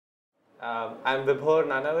I'm Vibhor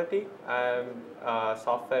Nanavati. I'm a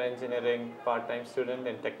software engineering part-time student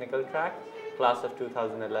in technical track, class of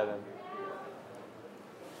 2011.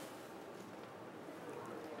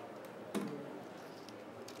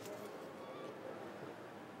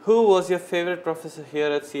 Who was your favorite professor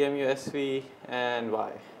here at CMUSV and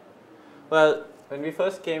why? Well, when we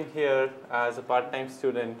first came here as a part-time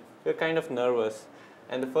student, we were kind of nervous.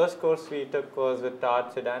 And the first course we took was with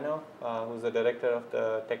Todd Sedano, who's the director of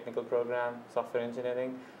the technical program, software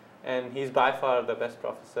engineering. And he's by far the best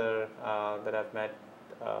professor that I've met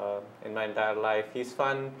in my entire life. He's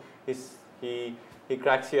fun. He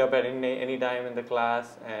cracks you up at any time in the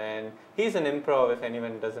class. And he's an improv, if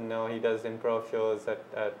anyone doesn't know. He does improv shows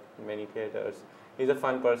at many theaters. He's a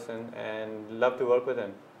fun person and love to work with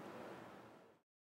him.